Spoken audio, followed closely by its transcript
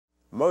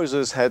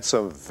Moses had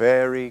some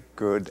very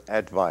good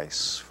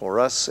advice for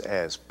us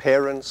as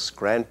parents,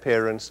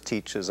 grandparents,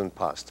 teachers, and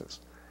pastors.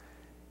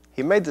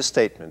 He made the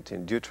statement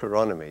in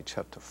Deuteronomy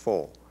chapter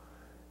 4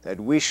 that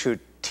we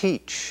should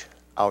teach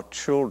our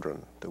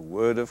children the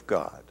Word of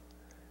God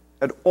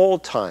at all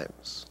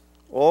times,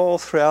 all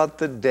throughout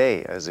the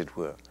day, as it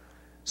were,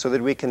 so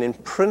that we can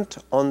imprint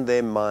on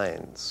their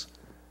minds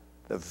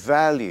the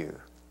value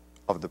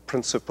of the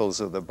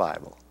principles of the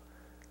Bible.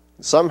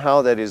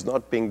 Somehow that is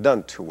not being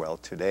done too well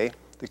today.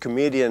 The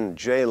comedian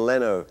Jay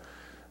Leno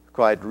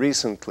quite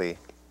recently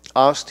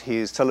asked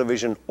his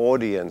television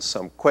audience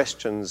some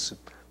questions,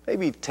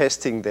 maybe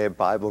testing their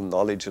Bible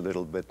knowledge a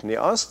little bit, and he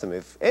asked them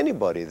if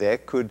anybody there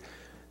could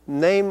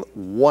name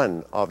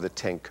one of the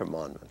Ten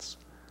Commandments.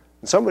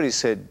 And somebody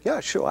said,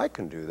 yeah, sure, I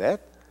can do that.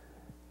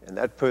 And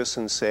that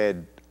person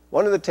said,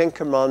 one of the Ten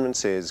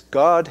Commandments is,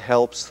 God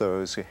helps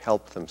those who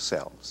help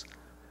themselves.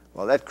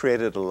 Well, that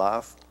created a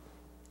laugh,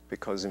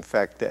 because in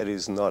fact that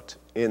is not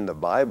in the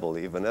Bible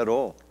even at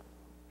all.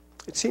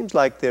 It seems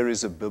like there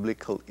is a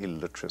biblical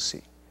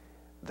illiteracy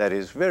that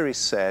is very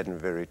sad and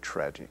very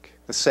tragic.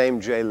 The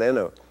same Jay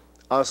Leno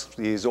asked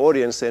his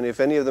audience then if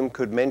any of them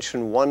could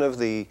mention one of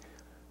the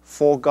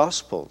 4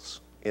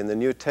 Gospels in the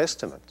New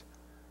Testament.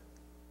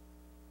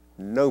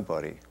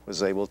 Nobody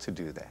was able to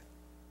do that.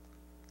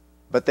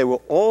 But they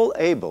were all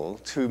able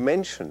to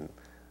mention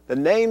the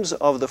names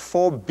of the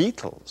 4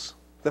 Beatles,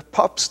 the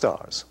pop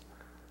stars.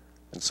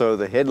 And so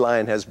the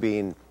headline has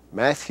been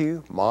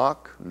Matthew,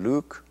 Mark,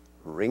 Luke,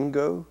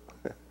 Ringo.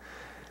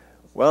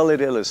 Well,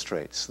 it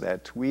illustrates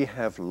that we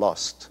have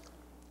lost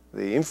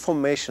the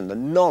information, the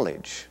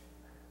knowledge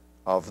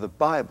of the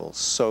Bible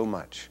so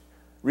much.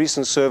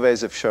 Recent surveys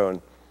have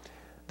shown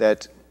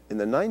that in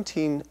the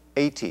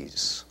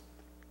 1980s,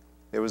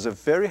 there was a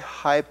very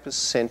high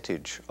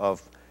percentage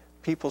of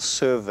people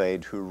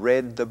surveyed who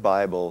read the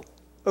Bible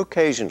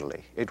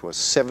occasionally. It was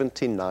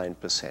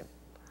 79%.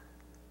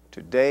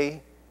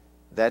 Today,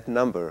 that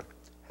number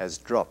has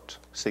dropped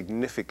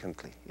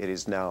significantly. It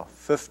is now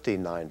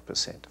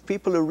 59%.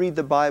 People who read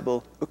the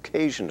Bible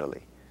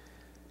occasionally.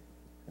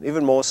 And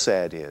even more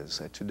sad is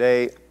that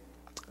today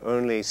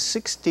only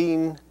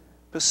 16%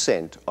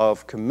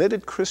 of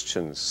committed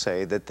Christians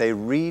say that they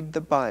read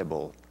the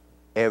Bible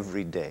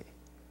every day.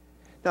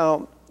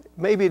 Now,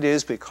 maybe it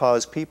is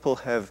because people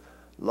have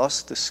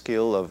lost the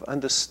skill of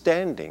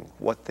understanding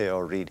what they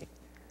are reading.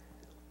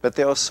 But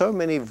there are so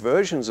many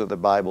versions of the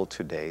Bible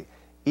today,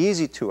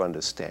 easy to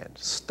understand,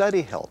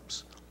 study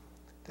helps,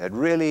 that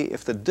really,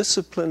 if the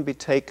discipline be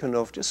taken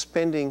of just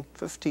spending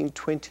 15,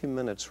 20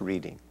 minutes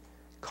reading,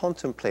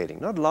 contemplating,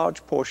 not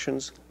large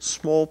portions,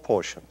 small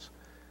portions,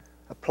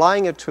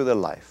 applying it to the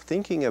life,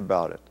 thinking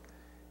about it,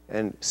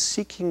 and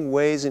seeking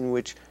ways in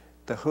which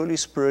the Holy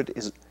Spirit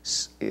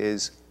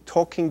is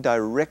talking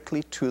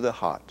directly to the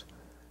heart,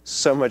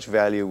 so much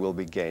value will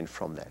be gained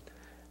from that.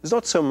 It's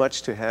not so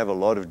much to have a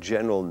lot of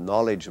general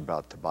knowledge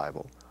about the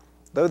Bible,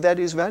 though that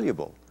is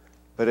valuable.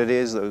 But it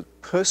is those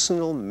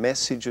personal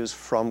messages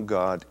from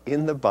God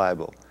in the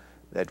Bible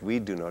that we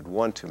do not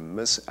want to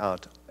miss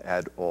out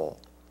at all.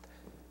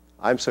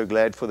 I'm so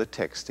glad for the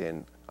text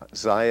in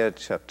Isaiah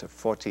chapter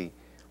 40,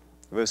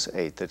 verse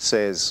 8, that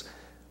says,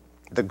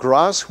 the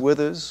grass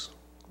withers,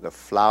 the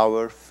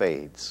flower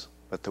fades,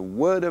 but the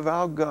word of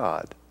our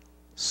God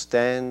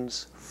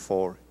stands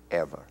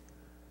forever.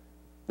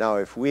 Now,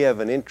 if we have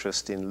an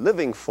interest in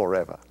living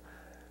forever,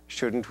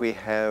 shouldn't we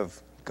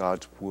have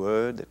God's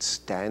word that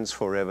stands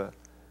forever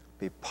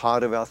be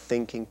part of our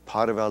thinking,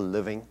 part of our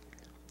living?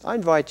 I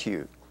invite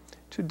you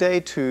today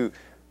to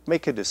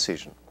make a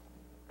decision.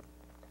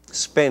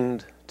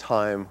 Spend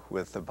time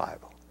with the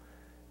Bible.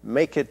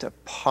 Make it a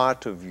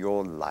part of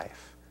your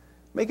life.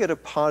 Make it a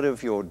part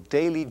of your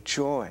daily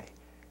joy.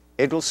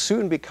 It will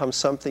soon become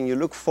something you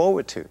look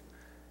forward to,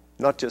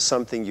 not just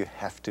something you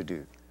have to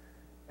do.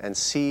 And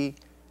see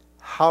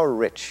how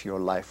rich your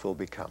life will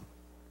become.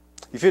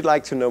 If you'd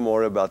like to know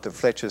more about the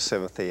Fletcher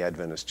Seventh-day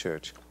Adventist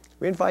Church,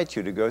 we invite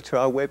you to go to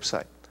our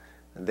website.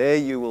 And there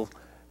you will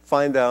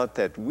find out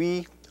that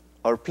we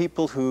are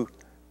people who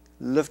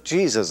lift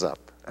Jesus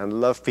up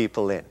and love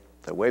people in.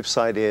 The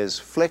website is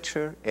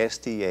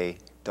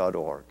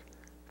fletchersda.org.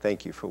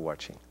 Thank you for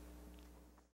watching.